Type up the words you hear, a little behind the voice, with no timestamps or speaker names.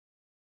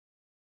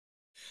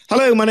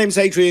Hello, my name's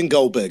Adrian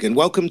Goldberg and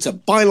welcome to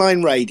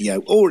Byline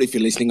Radio, or if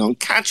you're listening on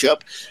Catch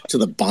Up, to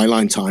the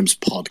Byline Times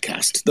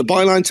podcast. The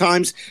Byline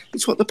Times,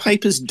 it's what the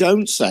papers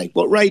don't say,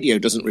 what radio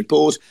doesn't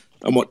report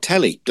and what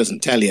telly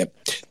doesn't tell you.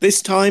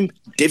 This time,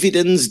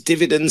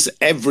 dividends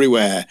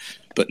everywhere,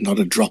 but not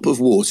a drop of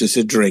water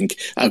to drink.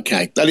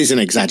 OK, that is an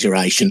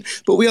exaggeration,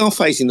 but we are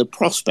facing the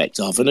prospect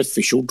of an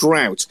official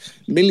drought.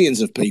 Millions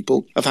of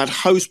people have had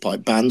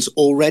hosepipe bans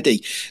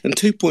already, and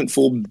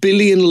 2.4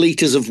 billion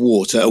litres of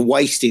water are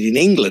wasted in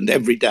England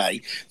every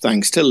day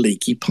thanks to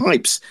leaky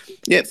pipes.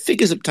 Yet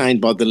figures obtained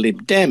by the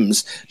Lib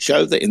Dems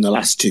show that in the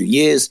last 2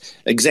 years,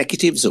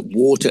 executives at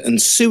water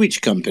and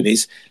sewage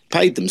companies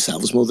paid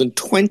themselves more than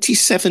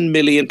 £27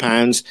 million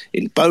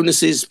in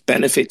bonuses,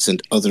 benefits and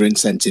other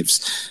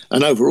incentives,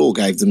 and overall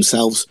gave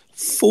themselves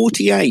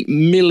 £48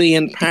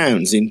 million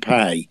in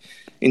pay.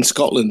 In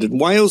Scotland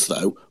and Wales,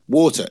 though,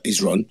 water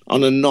is run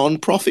on a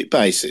non-profit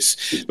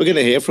basis. We're going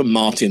to hear from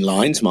Martin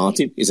Lyons.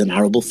 Martin is an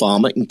arable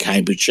farmer in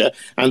Cambridgeshire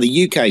and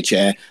the UK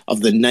chair of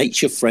the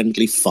Nature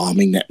Friendly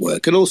Farming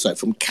Network, and also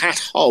from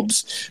Kat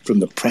Hobbs from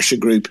the pressure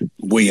group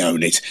We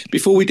Own It.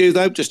 Before we do,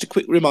 though, just a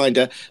quick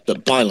reminder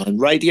that Byline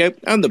Radio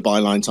and the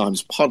Byline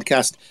Times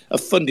podcast are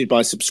funded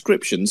by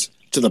subscriptions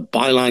to the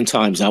Byline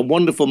Times, our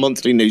wonderful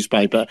monthly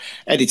newspaper,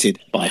 edited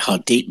by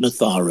Hardeep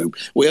Matharu.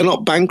 We are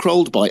not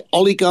bankrolled by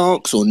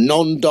oligarchs or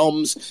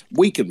non-doms.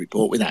 We can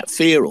report without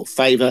fear or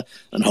favour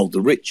and hold the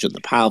rich and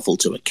the powerful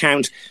to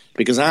account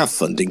because our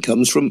funding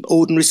comes from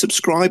ordinary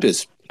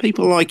subscribers,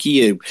 people like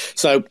you.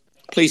 So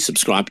please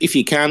subscribe, if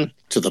you can,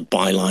 to the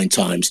Byline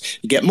Times.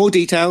 You get more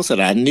details at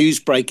our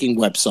news-breaking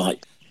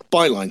website,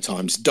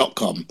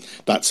 bylinetimes.com.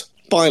 That's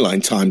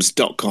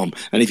bylinetimes.com.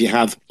 And if you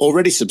have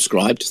already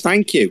subscribed,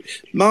 thank you.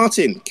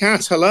 Martin,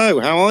 Kat, hello.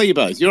 How are you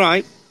both? You all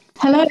right?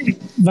 Hello.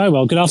 Very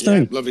well. Good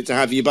afternoon. Yeah, lovely to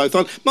have you both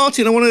on.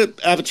 Martin, I want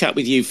to have a chat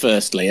with you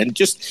firstly and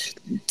just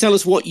tell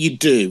us what you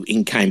do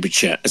in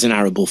Cambridgeshire as an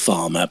arable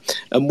farmer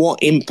and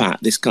what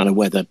impact this kind of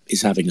weather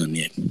is having on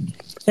you.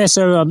 Yeah,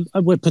 so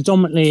we're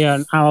predominantly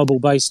an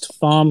arable-based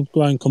farm,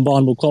 growing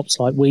combinable crops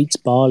like wheat,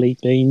 barley,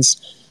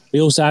 beans. We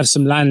also have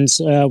some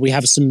lands, we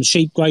have some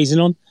sheep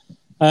grazing on.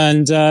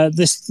 And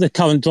the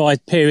current dry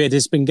period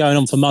has been going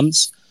on for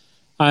months,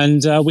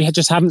 and we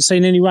just haven't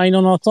seen any rain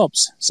on our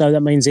crops. So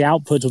that means the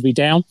output will be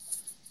down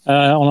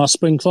on our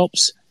spring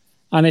crops,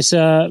 and it's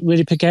a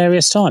really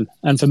precarious time.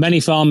 And for many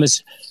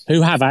farmers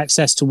who have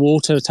access to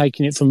water,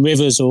 taking it from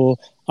rivers or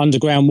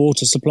underground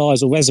water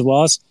supplies or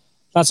reservoirs,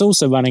 that's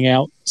also running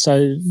out.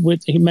 So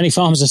many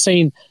farmers are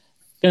going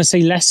to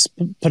see less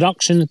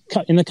production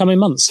in the coming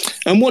months.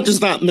 And what does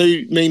that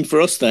mean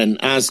for us then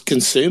as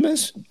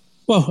consumers?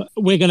 Well,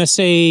 we're going to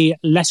see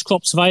less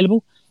crops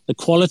available. The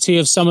quality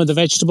of some of the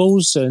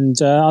vegetables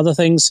and other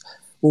things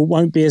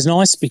won't be as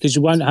nice because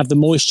you won't have the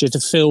moisture to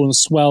fill and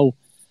swell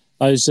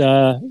those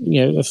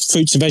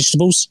fruits and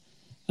vegetables.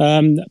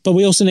 But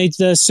we also need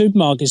the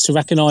supermarkets to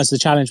recognise the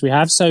challenge we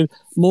have, so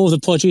more of the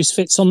produce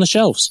fits on the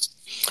shelves.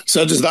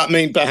 So does that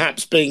mean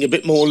perhaps being a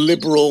bit more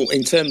liberal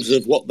in terms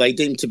of what they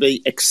deem to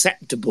be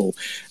acceptable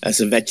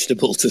as a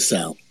vegetable to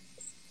sell?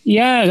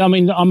 Yeah, I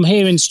mean, I'm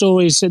hearing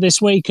stories this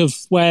week of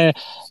where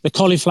the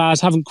cauliflowers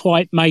haven't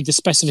quite made the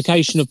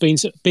specification of being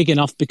big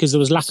enough because there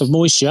was lack of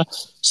moisture,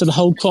 so the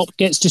whole crop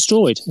gets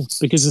destroyed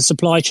because the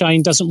supply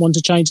chain doesn't want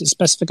to change its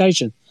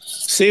specification.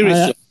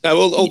 Seriously?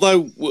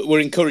 Although we're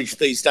encouraged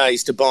these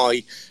days to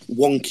buy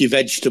wonky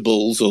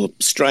vegetables or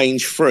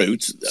strange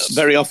fruit,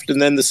 very often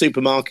then the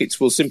supermarkets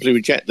will simply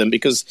reject them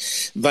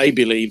because they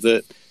believe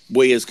that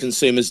we as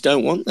consumers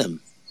don't want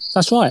them.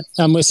 That's right.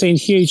 And we're seeing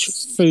huge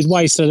food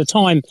waste at a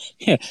time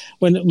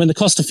when the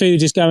cost of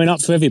food is going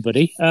up for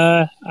everybody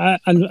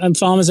and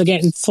farmers are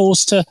getting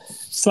forced to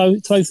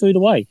throw food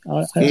away.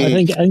 I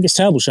think it's a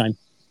terrible shame.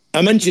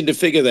 I mentioned a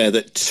figure there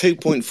that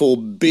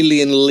 2.4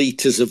 billion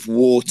litres of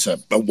water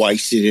are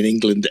wasted in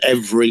England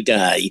every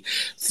day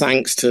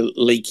thanks to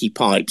leaky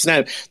pipes.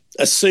 Now,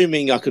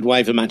 assuming I could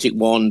wave a magic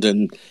wand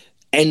and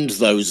end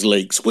those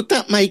leaks, would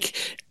that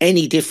make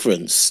any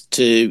difference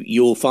to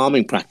your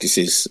farming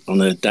practices on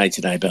a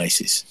day-to-day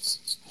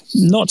basis?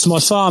 Not to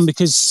my farm,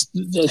 because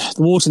the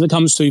water that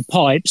comes through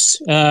pipes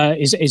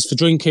is for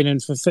drinking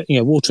and for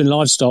watering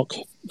livestock.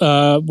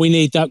 We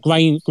need that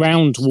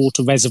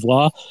groundwater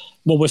reservoir.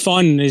 What we're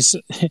finding is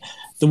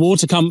the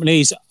water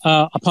companies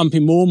are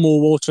pumping more and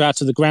more water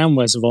out of the ground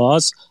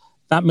reservoirs.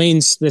 That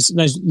means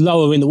there's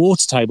lower in the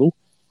water table,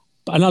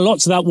 and a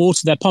lot of that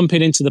water they're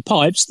pumping into the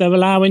pipes, they're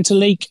allowing to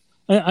leak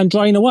and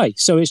drain away.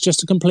 So it's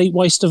just a complete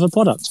waste of a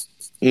product.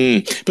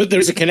 But there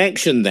is a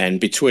connection then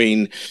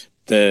between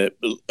the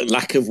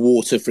lack of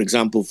water, for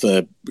example,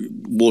 for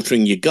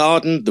watering your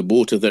garden, the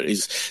water that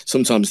is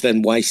sometimes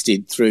then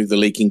wasted through the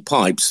leaking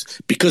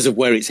pipes because of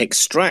where it's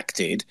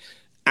extracted,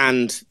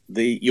 and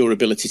your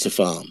ability to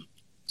farm.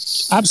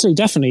 Absolutely,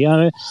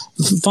 definitely.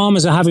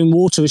 Farmers are having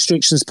water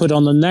restrictions put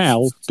on them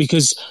now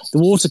because the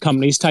water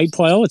companies take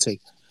priority.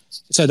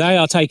 So they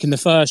are taking the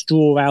first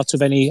draw out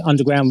of any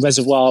underground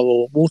reservoir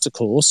or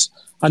watercourse,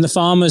 and the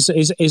farmers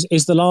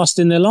is the last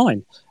in their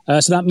line.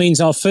 So that means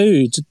our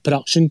food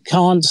production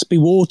can't be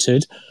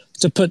watered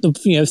to put the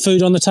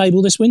food on the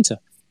table this winter.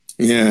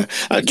 Yeah.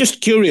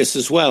 Just curious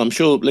as well, I'm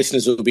sure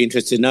listeners will be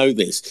interested to know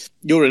this.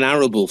 You're an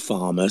arable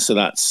farmer, so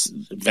that's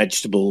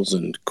vegetables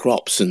and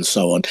crops and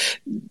so on.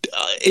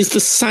 Is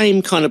the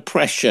same kind of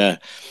pressure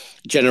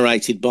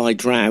generated by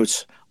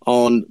drought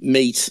on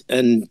meat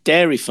and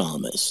dairy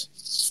farmers?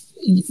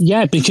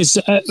 Yeah, because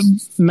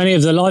many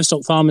of the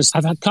livestock farmers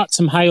have cut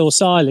some hay or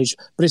silage,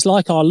 but it's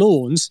like our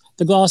lawns,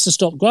 the grass has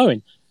stopped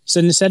growing. So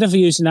instead of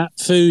using that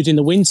food in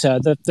the winter,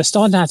 they're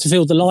starting to have to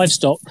feed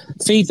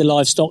the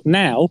livestock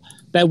now,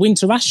 their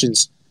winter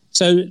rations.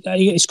 So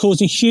it's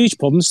causing huge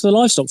problems for the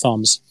livestock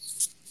farmers.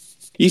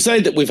 You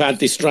say that we've had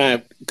this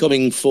drought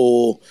coming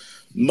for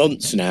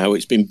months now.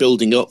 It's been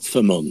building up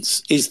for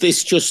months. Is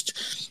this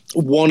just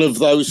one of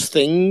those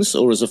things?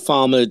 Or as a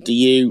farmer, do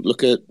you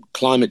look at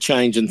climate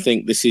change and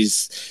think this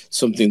is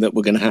something that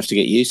we're going to have to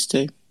get used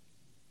to?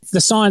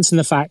 The science and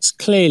the facts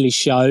clearly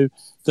show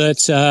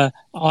that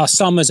our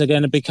summers are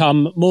going to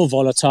become more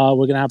volatile.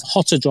 We're going to have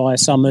hotter, drier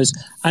summers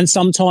and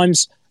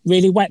sometimes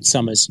really wet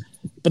summers.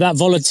 But that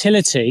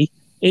volatility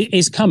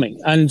is coming,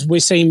 and we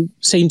seem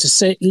to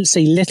see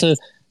little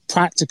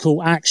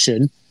practical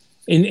action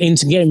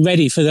into getting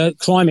ready for the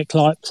climate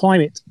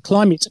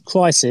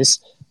crisis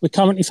we're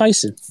currently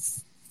facing.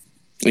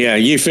 Yeah,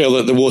 you feel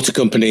that the water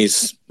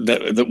companies,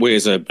 that we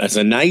as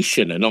a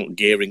nation are not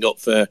gearing up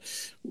for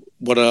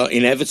what are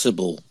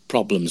inevitable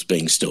problems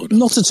being stood?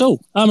 Not at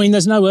all. I mean,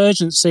 there's no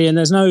urgency and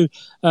there's no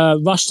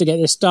rush to get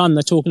this done.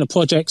 They're talking of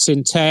projects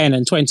in 10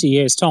 and 20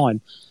 years'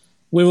 time.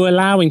 We were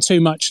allowing too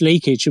much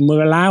leakage, and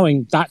we're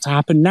allowing that to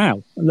happen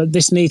now.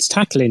 This needs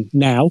tackling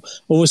now,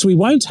 or else we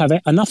won't have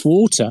enough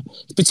water,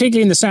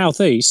 particularly in the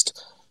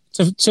southeast,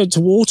 to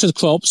water the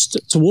crops,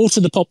 to water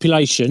the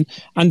population,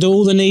 and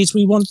all the needs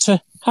we want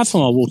to have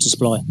from our water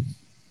supply.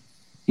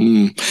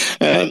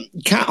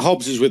 Kat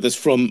Hobbs is with us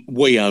from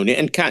We Own It.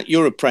 And Kat,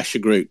 you're a pressure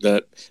group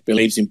that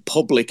believes in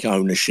public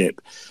ownership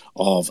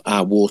of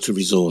our water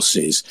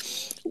resources.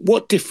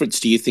 What difference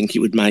do you think it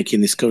would make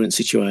in this current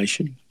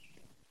situation?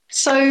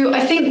 So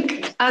I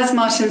think, as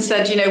Martin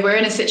said, we're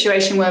in a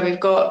situation where we've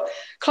got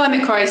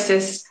climate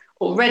crisis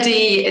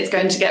already. It's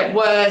going to get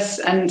worse.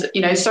 And,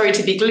 sorry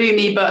to be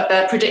gloomy, but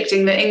they're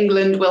predicting that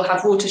England will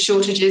have water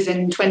shortages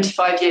in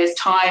 25 years'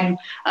 time.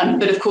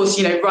 But of course,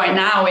 right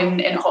now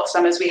in hot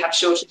summers, we have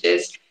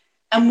shortages.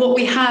 And what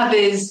we have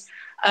is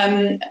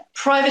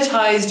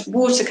privatised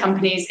water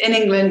companies in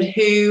England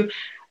who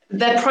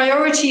their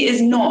priority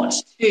is not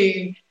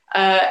to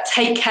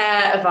take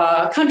care of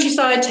our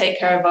countryside, take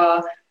care of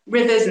our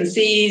rivers and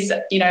seas,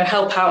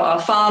 help out our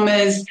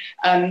farmers,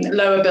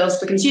 lower bills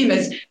for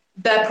consumers.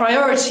 Their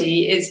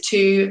priority is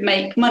to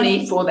make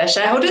money for their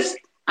shareholders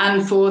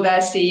and for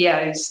their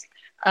CEOs.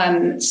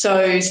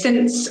 So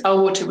since our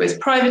water was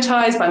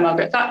privatised by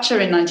Margaret Thatcher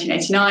in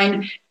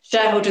 1989,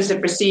 shareholders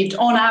have received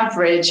on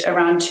average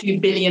around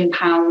 £2 billion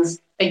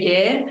a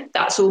year.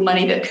 That's all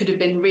money that could have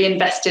been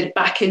reinvested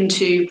back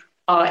into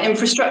our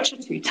infrastructure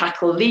to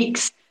tackle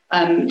leaks,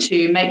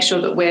 to make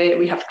sure that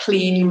we have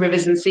clean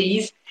rivers and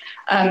seas.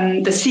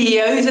 The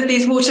CEOs of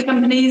these water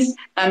companies,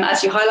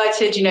 as you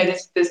highlighted,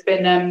 there's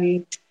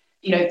been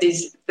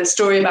the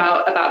story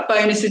about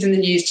bonuses in the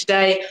news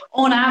today.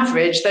 On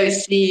average,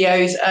 those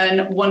CEOs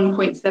earn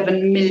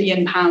 £1.7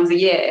 million a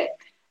year.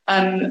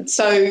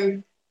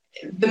 So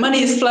the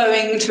money is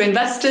flowing to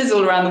investors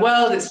all around the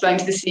world. It's flowing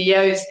to the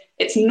CEOs.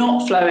 It's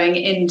not flowing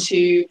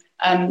into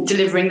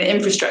delivering the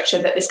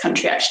infrastructure that this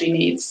country actually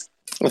needs.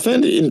 I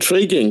find it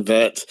intriguing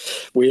that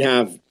we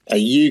have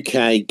a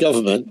UK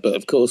government, but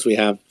of course we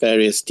have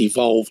various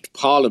devolved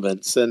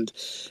parliaments. And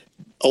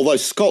although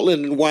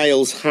Scotland and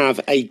Wales have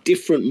a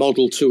different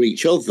model to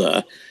each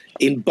other,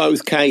 in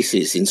both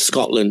cases, in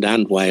Scotland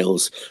and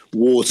Wales,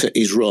 water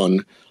is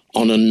run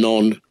on a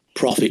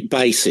non-profit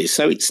basis.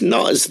 So it's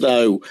not as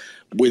though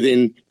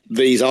within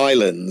these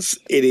islands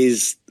it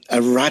is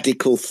a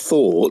radical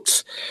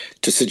thought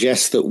to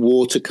suggest that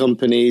water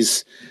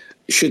companies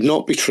should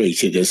not be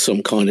treated as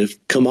some kind of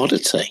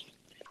commodity.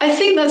 I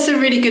think that's a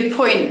really good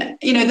point.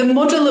 The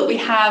model that we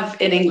have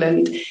in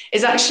England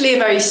is actually a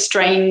very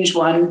strange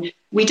one.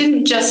 We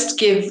didn't just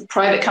give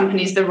private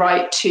companies the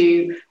right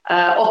to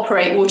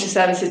operate water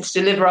services to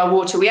deliver our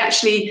water. We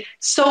actually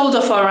sold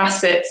off our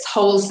assets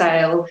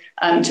wholesale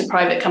to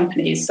private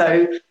companies.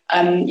 So,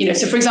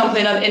 so for example,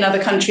 in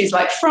other countries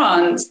like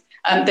France,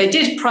 they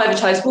did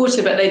privatise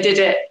water, but they did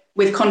it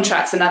with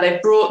contracts, and now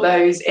they've brought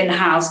those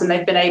in-house, and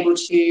they've been able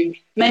to,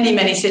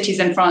 many cities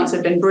in France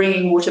have been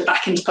bringing water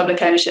back into public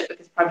ownership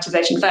because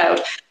privatisation failed.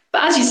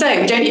 But as you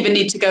say, we don't even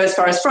need to go as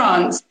far as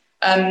France.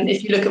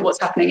 If you look at what's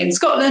happening in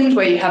Scotland,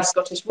 where you have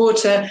Scottish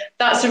Water,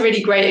 that's a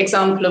really great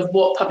example of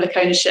what public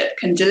ownership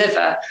can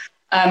deliver.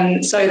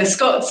 So the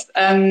Scots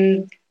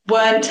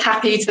weren't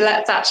happy to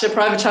let Thatcher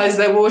privatise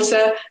their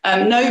water.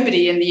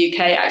 Nobody in the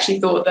UK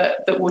actually thought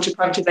that water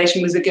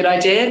privatisation was a good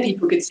idea.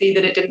 People could see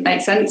that it didn't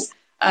make sense.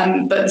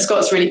 But the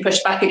Scots really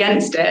pushed back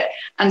against it.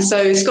 And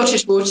so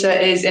Scottish Water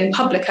is in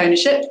public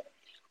ownership,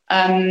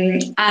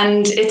 and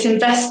it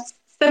invests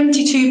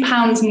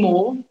 £72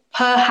 more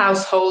per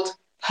household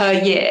per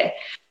year.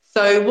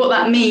 So what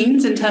that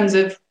means in terms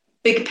of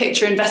big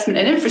picture investment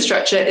in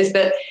infrastructure is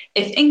that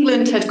if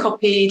England had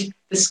copied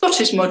the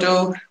Scottish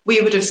model,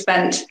 we would have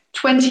spent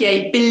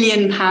 £28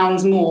 billion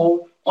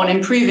more on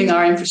improving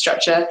our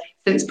infrastructure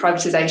since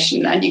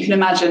privatisation. And you can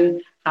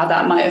imagine how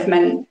that might have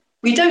meant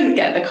we don't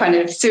get the kind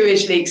of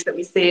sewage leaks that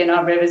we see in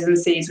our rivers and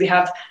seas. We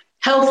have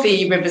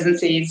healthy rivers and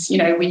seas.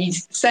 We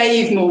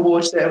save more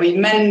water, we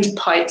mend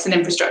pipes and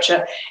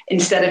infrastructure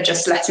instead of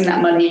just letting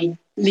that money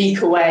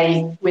leak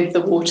away with the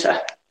water.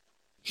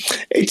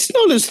 It's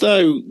not as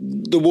though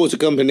the water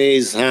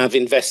companies have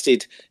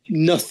invested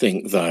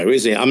nothing, though,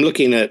 is it? I'm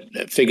looking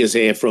at figures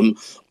here from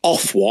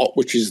Ofwat,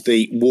 which is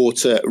the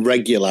water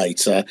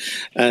regulator,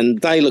 and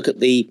they look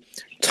at the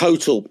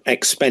total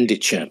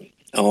expenditure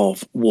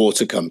of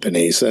water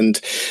companies.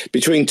 And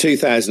between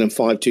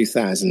 2005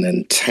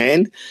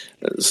 2010,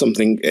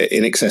 something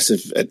in excess of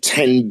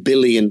 £10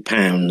 billion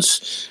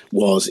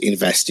was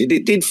invested.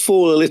 It did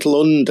fall a little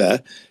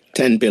under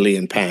 £10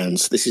 billion.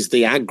 This is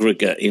the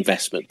aggregate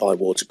investment by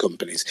water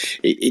companies.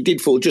 It did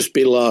fall just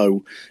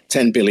below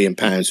 £10 billion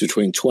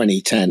between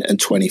 2010 and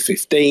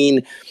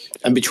 2015.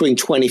 And between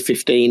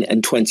 2015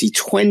 and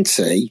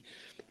 2020,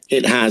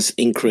 it has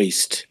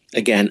increased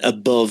again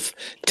above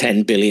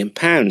 £10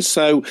 billion.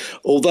 So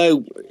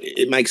although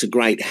it makes a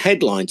great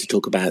headline to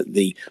talk about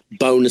the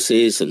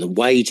bonuses and the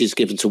wages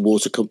given to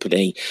water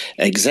company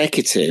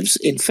executives,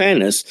 in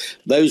fairness,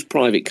 those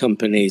private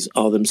companies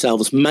are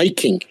themselves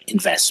making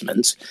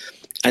investments.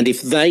 And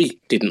if they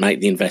didn't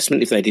make the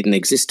investment, if they didn't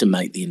exist to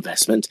make the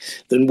investment,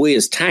 then we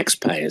as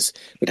taxpayers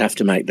would have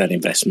to make that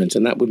investment,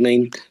 and that would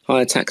mean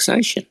higher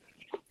taxation.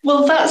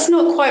 Well, that's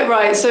not quite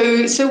right.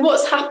 So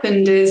what's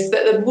happened is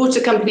that the water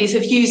companies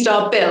have used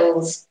our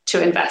bills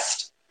to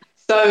invest.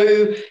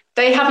 So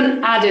they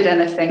haven't added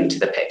anything to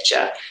the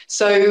picture.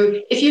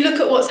 So if you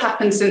look at what's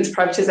happened since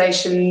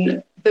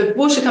privatisation, the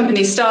water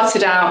companies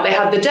started out, they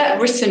had the debt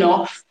written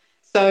off.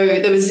 So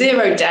there was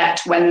zero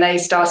debt when they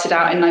started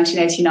out in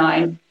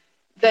 1989.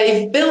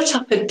 They've built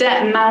up a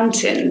debt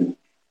mountain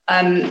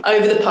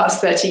over the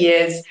past 30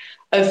 years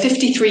of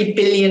 £53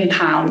 billion.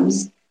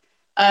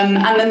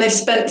 And then they've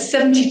spent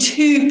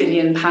 £72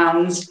 billion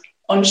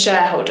on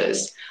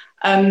shareholders.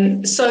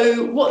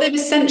 So what they've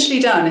essentially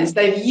done is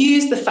they've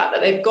used the fact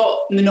that they've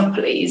got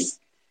monopolies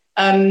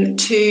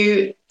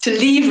to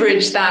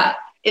leverage that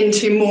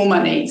into more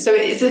money. So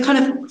it's a kind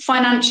of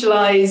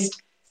financialized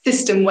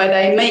system where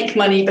they make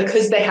money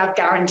because they have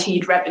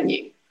guaranteed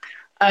revenue.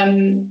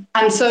 And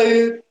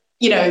so,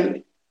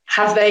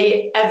 have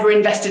they ever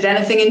invested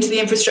anything into the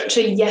infrastructure?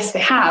 Yes, they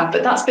have,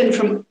 but that's been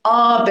from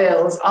our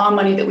bills, our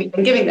money that we've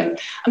been giving them.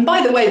 And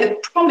by the way, the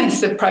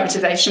promise of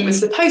privatisation was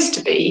supposed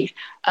to be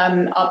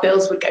our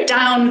bills would go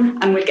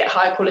down and we'd get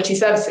higher quality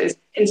services.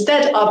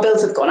 Instead, our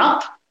bills have gone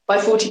up by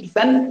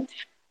 40%.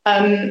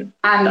 And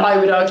I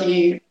would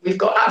argue we've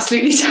got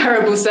absolutely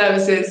terrible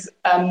services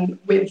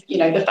with,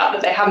 the fact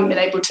that they haven't been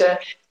able to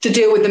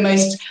deal with the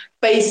most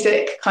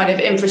basic kind of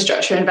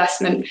infrastructure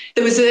investment.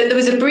 There was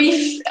a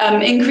brief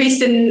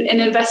increase in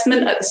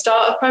investment at the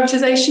start of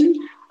privatisation.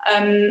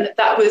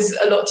 That was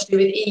a lot to do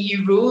with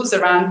EU rules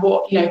around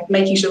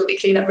making sure that we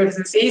clean up rivers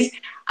and seas,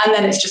 and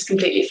then it's just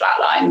completely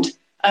flatlined.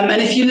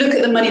 And if you look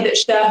at the money that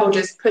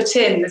shareholders put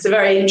in, there's a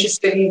very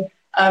interesting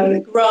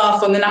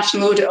graph on the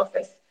National Audit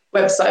Office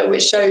website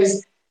which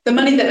shows the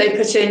money that they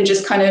put in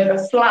just kind of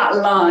a flat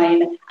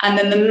line, and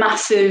then the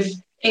massive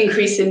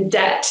increase in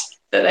debt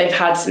that they've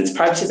had since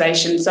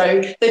privatisation.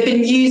 So they've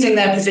been using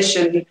their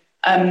position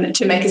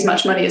to make as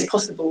much money as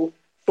possible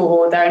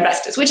for their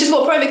investors, which is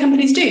what private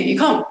companies do. You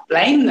can't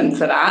blame them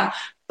for that.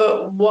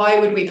 But why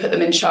would we put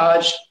them in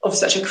charge of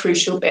such a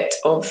crucial bit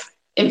of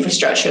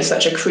infrastructure,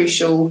 such a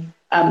crucial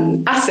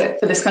asset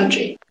for this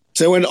country?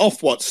 So when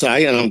Ofwat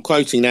say, and I'm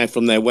quoting now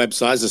from their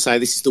website, as I say,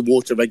 this is the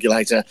water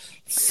regulator,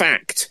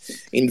 fact,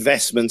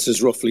 investments has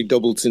roughly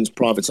doubled since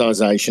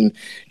privatisation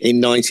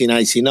in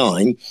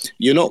 1989.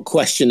 You're not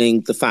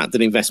questioning the fact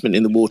that investment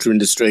in the water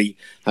industry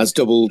has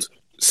doubled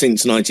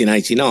since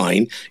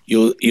 1989.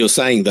 You're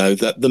saying, though,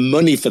 that the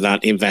money for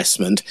that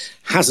investment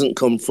hasn't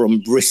come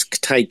from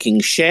risk-taking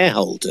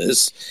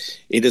shareholders.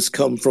 It has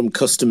come from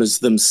customers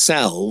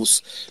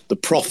themselves, the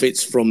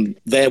profits from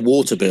their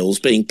water bills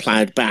being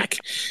ploughed back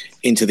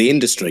into the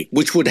industry,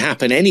 which would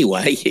happen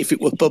anyway if it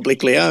were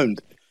publicly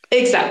owned.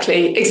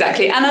 Exactly.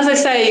 And as I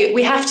say,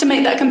 we have to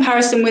make that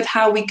comparison with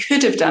how we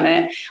could have done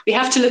it. We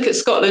have to look at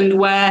Scotland,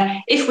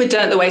 where if we'd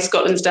done it the way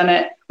Scotland's done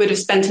it, we'd have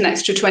spent an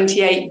extra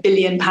 £28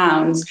 billion.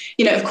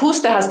 Of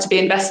course, there has to be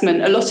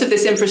investment. A lot of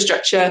this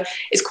infrastructure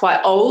is quite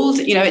old.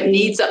 It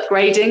needs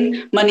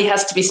upgrading. Money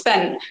has to be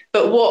spent.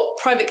 But what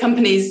private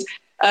companies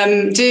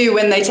do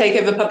when they take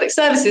over public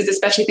services,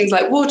 especially things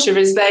like water,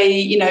 is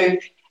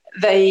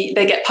they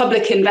get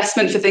public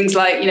investment for things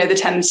like, the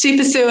Thames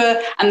Super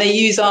Sewer, and they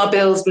use our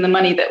bills and the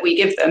money that we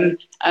give them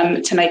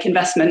to make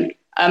investment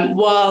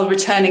while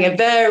returning a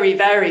very,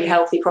 very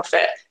healthy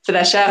profit for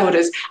their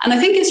shareholders. And I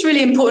think it's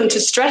really important to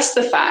stress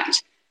the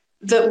fact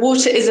that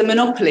water is a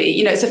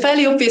monopoly. It's a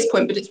fairly obvious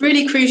point, but it's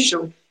really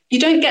crucial. You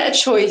don't get a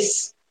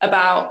choice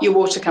about your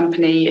water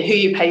company, who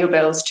you pay your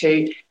bills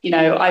to. You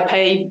know, I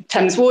pay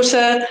Thames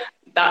Water.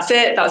 That's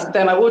it.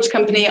 They're my water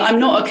company. I'm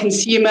not a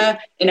consumer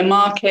in a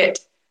market,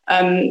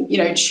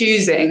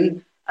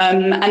 choosing,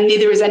 and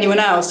neither is anyone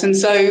else. And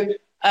so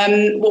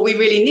what we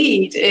really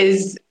need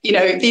is,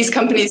 these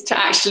companies to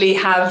actually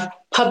have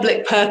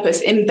public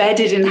purpose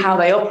embedded in how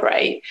they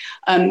operate.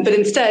 But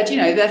instead,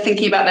 they're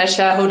thinking about their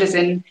shareholders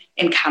in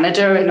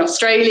Canada, in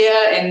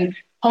Australia, in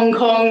Hong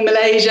Kong,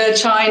 Malaysia,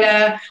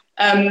 China,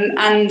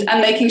 and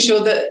making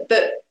sure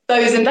that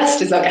those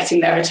investors are getting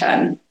their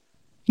return.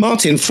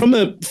 Martin, from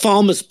a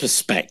farmer's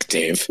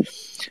perspective,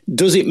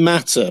 does it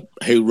matter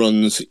who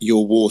runs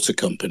your water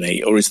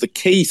company, or is the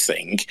key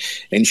thing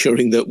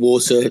ensuring that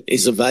water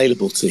is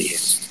available to you?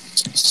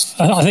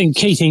 I think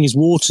the key thing is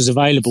water's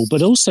available,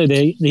 but also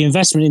the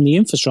investment in the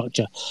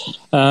infrastructure.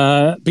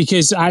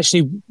 Because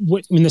actually,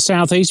 in the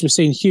southeast, we're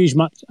seeing huge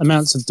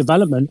amounts of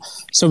development.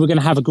 So we're going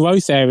to have a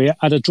growth area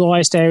at the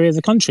driest area of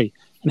the country.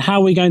 And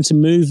how are we going to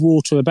move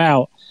water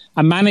about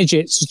and manage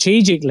it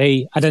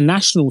strategically at a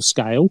national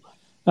scale?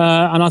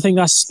 And I think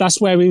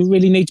that's where we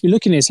really need to be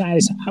looking at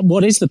is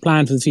what is the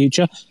plan for the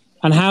future,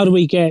 and how do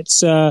we get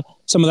some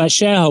of that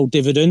shareholder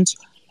dividend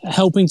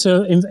helping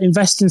to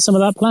invest in some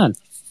of that plan?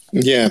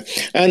 Yeah.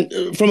 And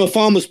from a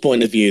farmer's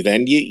point of view,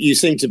 then, you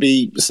seem to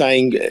be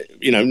saying,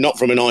 not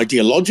from an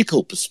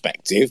ideological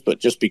perspective, but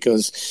just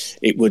because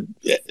it would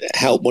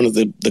help one of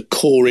the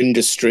core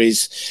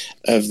industries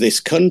of this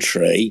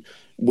country,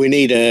 we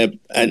need a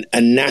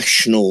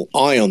national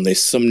eye on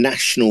this, some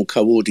national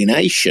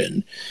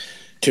coordination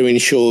to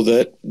ensure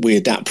that we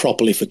adapt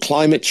properly for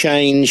climate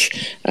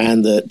change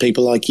and that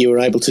people like you are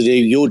able to do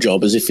your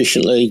job as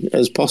efficiently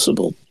as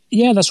possible.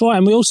 Yeah, that's right.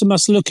 And we also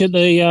must look at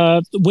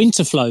the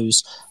winter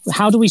flows.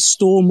 How do we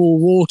store more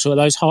water at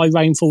those high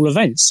rainfall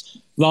events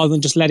rather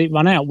than just let it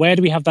run out? Where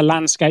do we have the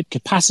landscape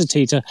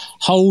capacity to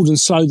hold and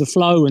slow the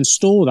flow and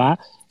store that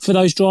for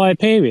those drier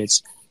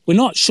periods? We're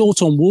not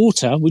short on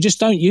water. We just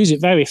don't use it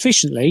very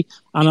efficiently.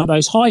 And at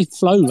those high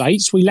flow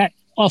rates, we let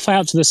off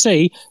out to the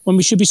sea when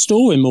we should be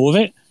storing more of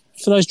it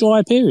for those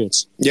drier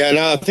periods. Yeah,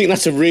 no, I think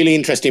that's a really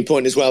interesting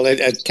point as well.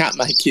 Kat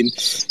making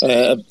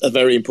a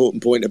very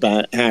important point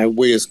about how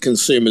we as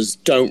consumers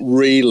don't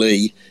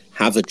really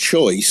have a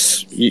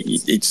choice.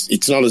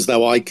 It's not as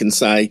though I can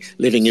say,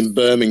 living in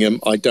Birmingham,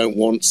 I don't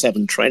want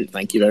Severn Trent,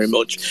 thank you very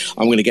much.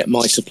 I'm going to get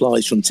my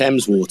supplies from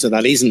Thames Water.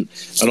 That isn't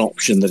an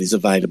option that is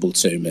available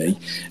to me.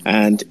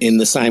 And in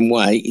the same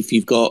way, if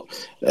you've got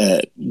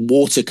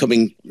water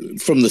coming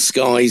from the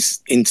skies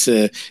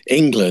into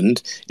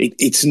England,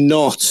 it's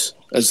not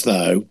as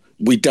though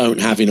we don't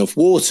have enough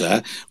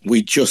water,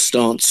 we just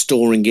aren't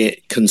storing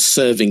it,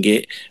 conserving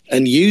it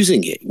and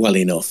using it well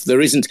enough. There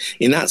isn't,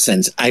 in that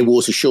sense, a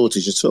water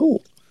shortage at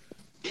all.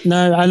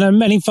 No, I know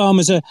many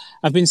farmers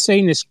have been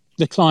seeing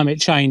the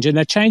climate change, and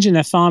they're changing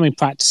their farming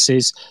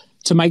practices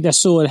to make their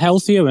soil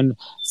healthier and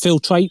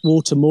filtrate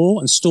water more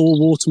and store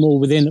water more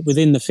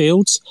within the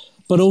fields.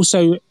 But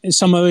also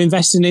some are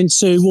investing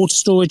into water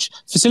storage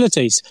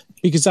facilities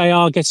because they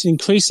are getting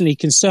increasingly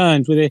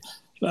concerned with it.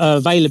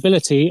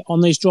 Availability on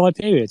these dry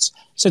periods.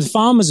 So the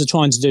farmers are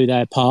trying to do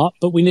their part,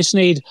 but we just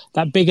need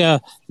that bigger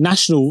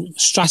national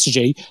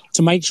strategy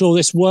to make sure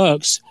this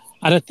works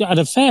at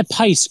a fair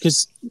pace,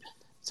 because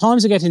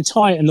times are getting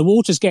tight and the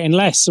water's getting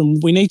less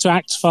and we need to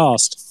act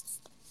fast.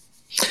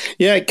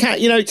 Yeah, Kat,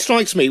 it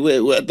strikes me,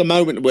 at the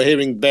moment we're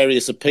hearing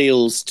various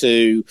appeals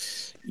to,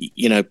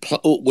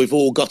 we've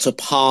all got a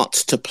part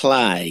to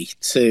play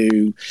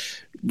to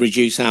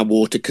reduce our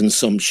water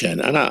consumption.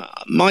 And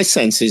my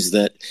sense is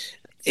that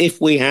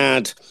if we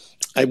had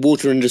a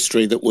water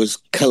industry that was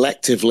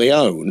collectively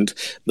owned,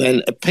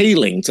 then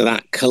appealing to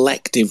that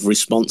collective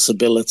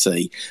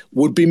responsibility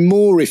would be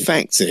more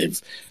effective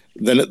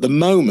than at the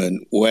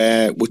moment,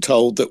 where we're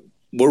told that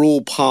we're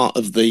all part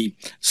of the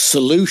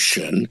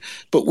solution,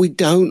 but we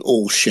don't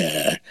all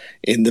share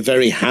in the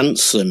very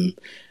handsome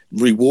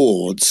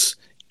rewards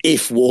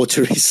if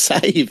water is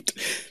saved.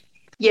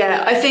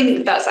 Yeah, I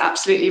think that's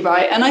absolutely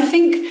right. And I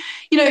think,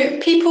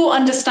 people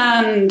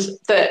understand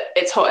that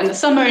it's hot in the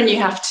summer and you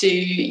have to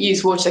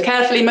use water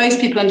carefully. Most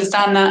people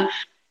understand that,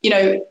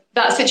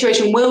 that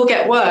situation will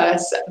get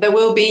worse. There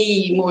will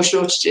be more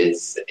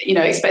shortages,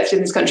 expected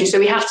in this country. So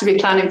we have to be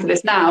planning for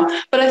this now.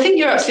 But I think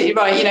you're absolutely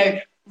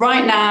right.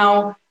 Right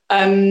now,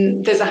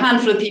 there's a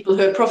handful of people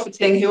who are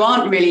profiting who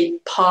aren't really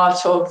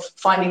part of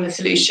finding the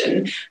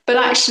solution. But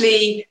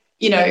actually,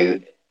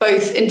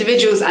 both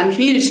individuals and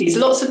communities,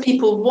 lots of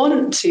people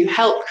want to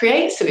help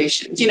create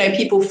solutions.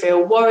 People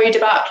feel worried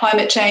about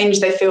climate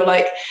change. They feel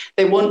like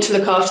they want to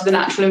look after the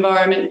natural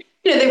environment.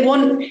 They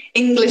want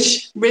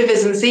English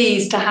rivers and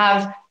seas to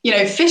have,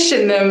 fish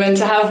in them and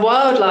to have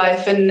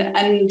wildlife and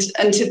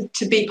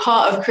to be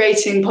part of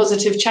creating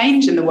positive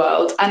change in the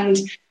world. And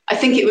I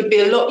think it would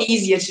be a lot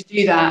easier to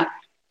do that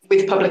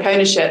with public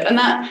ownership. And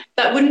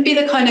that wouldn't be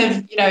the kind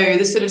of,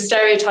 the sort of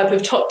stereotype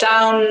of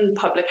top-down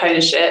public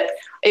ownership.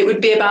 It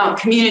would be about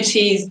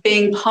communities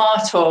being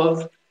part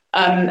of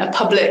a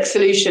public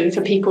solution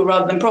for people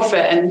rather than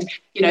profit. And,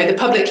 you know, the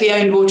publicly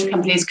owned water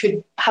companies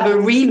could have a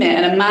remit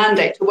and a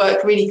mandate to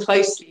work really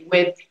closely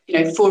with, you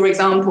know, for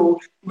example,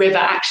 river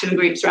action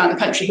groups around the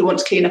country who want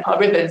to clean up our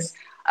rivers.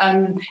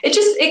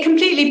 It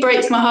completely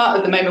breaks my heart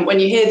at the moment when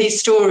you hear these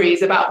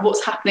stories about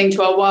what's happening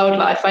to our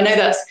wildlife. I know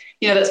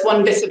that's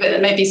one bit of it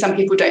that maybe some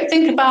people don't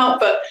think about,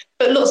 but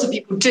lots of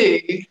people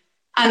do.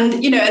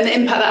 And, you know, and the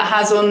impact that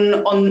has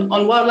on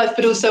wildlife,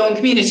 but also on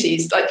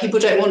communities. Like, people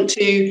don't want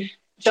to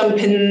jump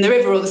in the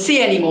river or the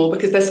sea anymore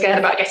because they're scared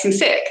about getting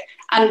sick.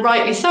 And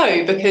rightly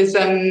so, because,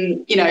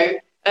 you know,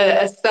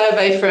 a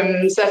survey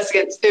from Surfers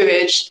Against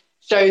Sewage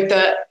showed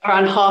that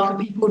around half of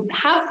people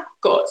have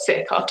got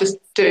sick after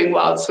doing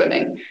wild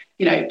swimming,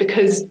 you know,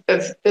 because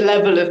of the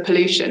level of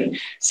pollution.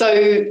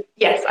 So,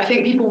 yes, I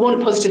think people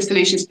want positive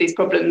solutions to these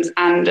problems.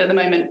 And at the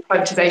moment,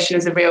 privatisation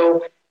is a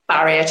real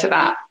barrier to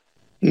that.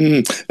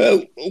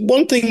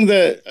 One thing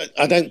that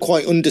I don't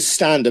quite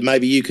understand, and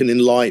maybe you can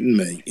enlighten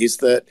me, is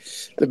that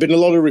there have been a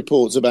lot of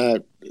reports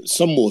about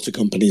some water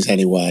companies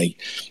anyway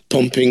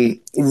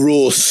pumping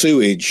raw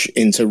sewage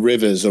into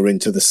rivers or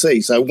into the sea.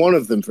 So one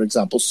of them, for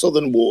example,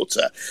 Southern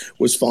Water,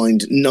 was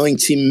fined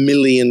 £90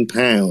 million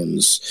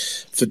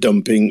for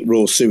dumping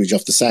raw sewage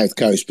off the south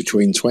coast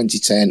between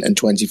 2010 and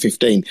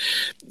 2015.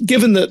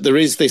 Given that there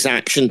is this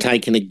action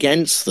taken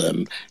against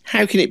them,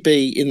 how can it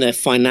be in their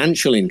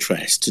financial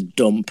interest to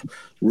dump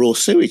raw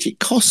sewage? It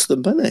costs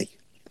them money.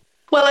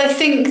 Well, I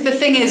think the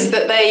thing is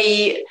that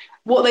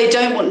what they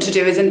don't want to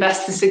do is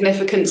invest the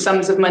significant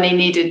sums of money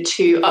needed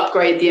to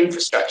upgrade the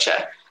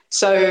infrastructure.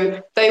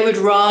 So they would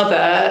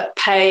rather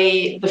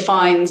pay the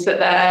fines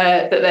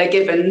that they're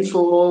given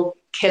for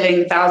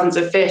killing thousands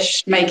of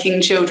fish,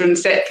 making children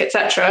sick,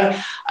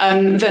 etc.,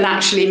 than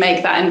actually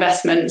make that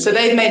investment. So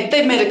they've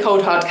made a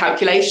cold hard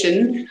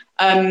calculation,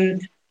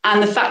 and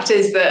the fact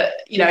is that,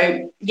 you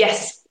know,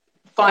 yes,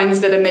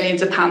 fines that are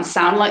millions of pounds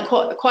sound like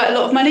quite a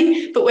lot of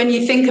money, but when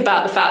you think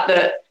about the fact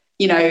that,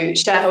 you know,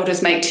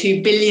 shareholders make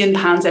 £2 billion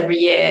every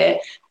year,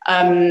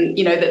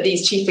 you know, that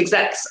these chief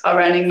execs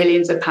are earning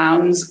millions of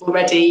pounds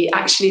already,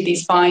 actually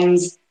these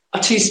fines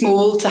are too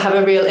small to have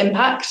a real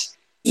impact.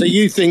 So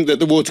you think that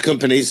the water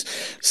companies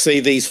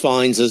see these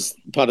fines as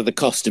part of the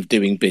cost of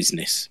doing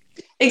business?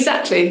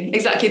 Exactly.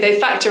 They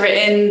factor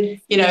it in,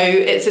 you know,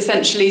 it's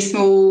essentially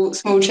small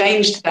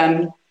change to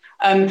them.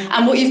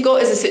 And what you've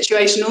got is a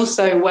situation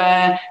also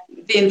where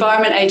the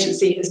Environment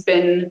Agency has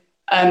been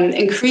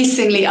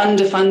increasingly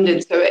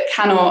underfunded, so it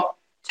cannot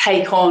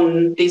take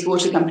on these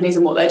water companies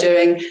and what they're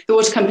doing. The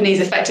water companies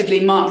effectively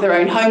mark their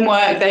own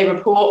homework. They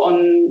report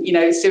on, you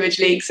know, sewage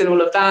leaks and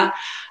all of that.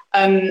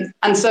 And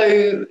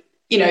so,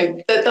 you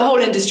know, the whole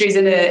industry is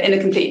in a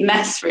complete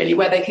mess, really,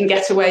 where they can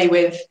get away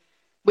with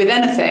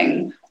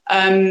anything,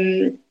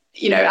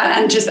 you know,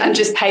 and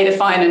just pay the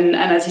fine. And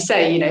as you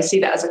say, you know, see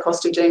that as a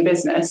cost of doing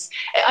business.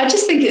 I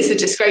just think it's a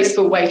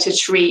disgraceful way to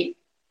treat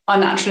our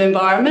natural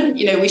environment.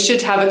 You know, we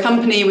should have a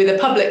company with a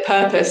public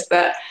purpose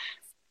that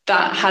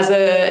has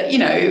a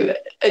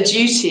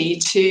duty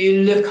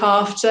to look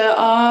after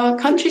our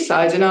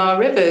countryside and our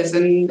rivers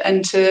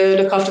and to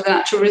look after the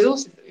natural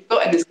resources that we've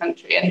got in this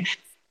country. And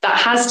that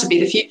has to be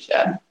the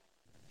future.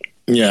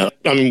 Yeah,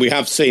 I mean, we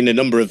have seen a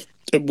number of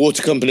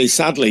water companies,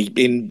 sadly,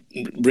 in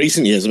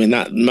recent years. I mean,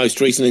 that most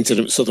recent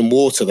incident, Southern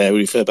Water, there we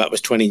refer back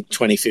was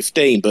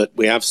 2015, but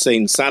we have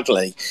seen,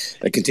 sadly,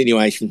 a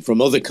continuation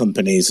from other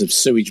companies of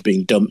sewage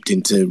being dumped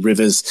into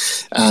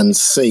rivers and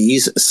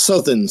seas.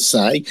 Southern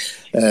say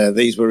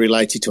these were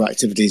related to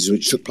activities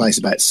which took place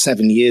about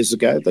 7 years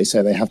ago. They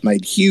say they have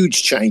made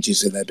huge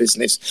changes in their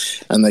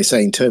business, and they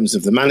say in terms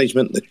of the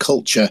management, the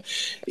culture,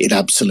 it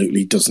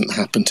absolutely doesn't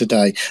happen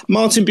today.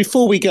 Martin,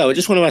 before we go, I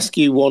just want to ask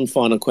you one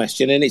final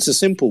question, and it's a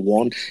simple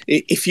one.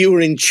 If you were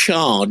in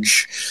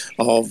charge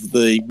of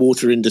the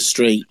water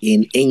industry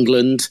in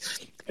England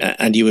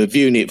and you were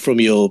viewing it from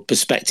your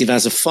perspective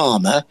as a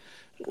farmer,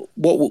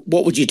 what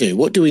would you do?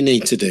 What do we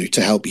need to do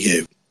to help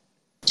you?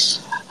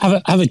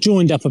 Have a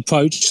joined up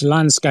approach to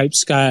landscape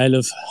scale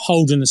of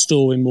holding and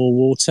storing more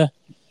water,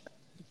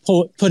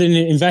 putting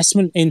an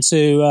investment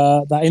into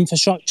that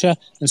infrastructure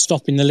and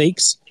stopping the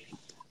leaks,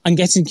 and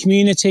getting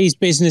communities,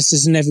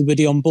 businesses and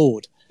everybody on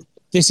board.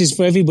 This is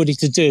for everybody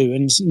to do,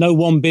 and no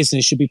one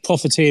business should be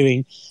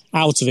profiteering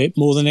out of it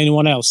more than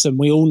anyone else. And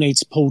we all need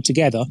to pull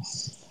together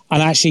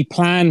and actually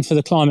plan for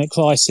the climate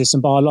crisis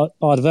and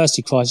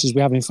biodiversity crisis we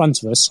have in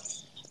front of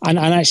us, and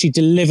actually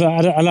deliver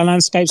at a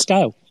landscape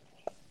scale.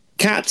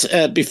 Kat,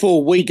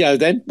 before we go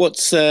then,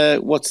 what's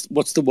the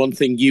one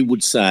thing you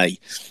would say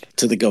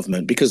to the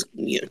government? Because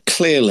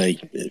clearly,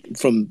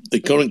 from the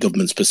current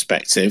government's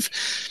perspective,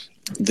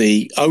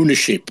 the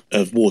ownership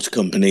of water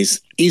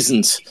companies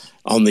isn't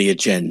on the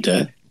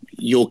agenda.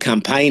 Your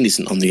campaign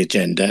isn't on the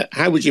agenda.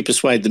 How would you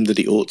persuade them that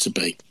it ought to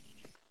be?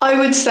 I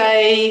would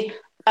say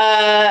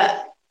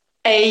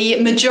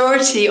a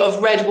majority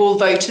of red wall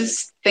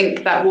voters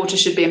think that water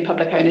should be in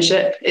public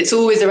ownership. It's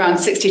always around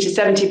 60 to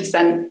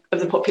 70%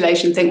 of the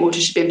population think water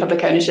should be in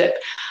public ownership.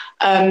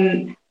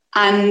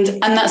 And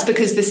that's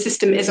because the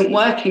system isn't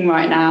working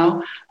right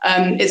now.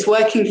 It's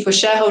working for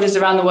shareholders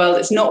around the world.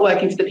 It's not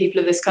working for the people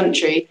of this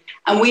country.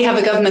 And we have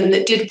a government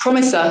that did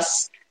promise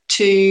us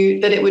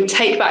that it would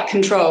take back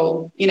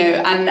control,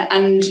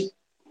 and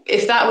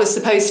if that was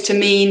supposed to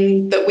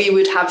mean that we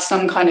would have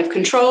some kind of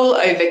control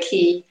over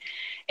key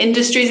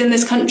industries in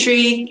this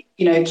country,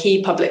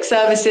 key public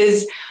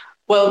services,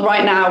 well,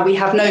 right now we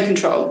have no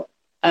control.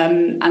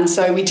 And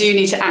so we do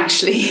need to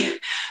actually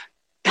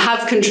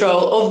have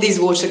control of these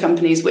water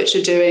companies, which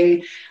are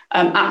doing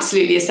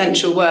absolutely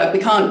essential work. We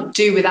can't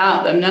do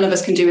without them. None of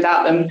us can do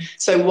without them.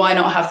 So why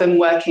not have them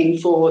working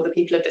for the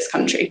people of this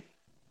country?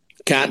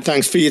 Kat,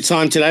 thanks for your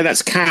time today.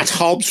 That's Kat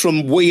Hobbs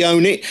from We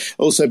Own It.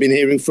 Also been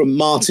hearing from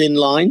Martin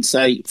Lines,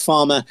 a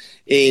farmer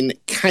in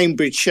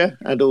Cambridgeshire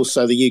and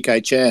also the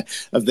UK chair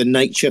of the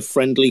Nature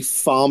Friendly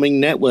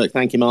Farming Network.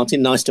 Thank you,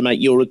 Martin. Nice to make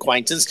your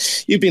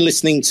acquaintance. You've been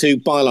listening to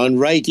Byline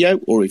Radio,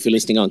 or if you're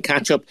listening on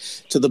Catch Up,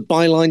 to the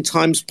Byline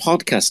Times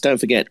podcast. Don't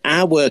forget,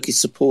 our work is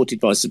supported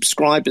by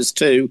subscribers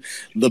to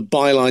the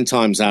Byline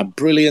Times, our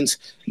brilliant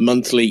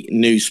monthly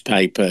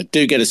newspaper.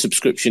 Do get a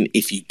subscription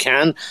if you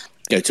can.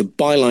 Go to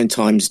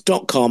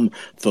bylinetimes.com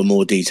for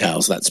more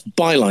details. That's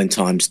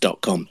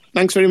bylinetimes.com.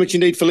 Thanks very much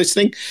indeed for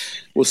listening.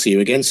 We'll see you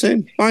again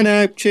soon. Bye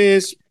now.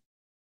 Cheers.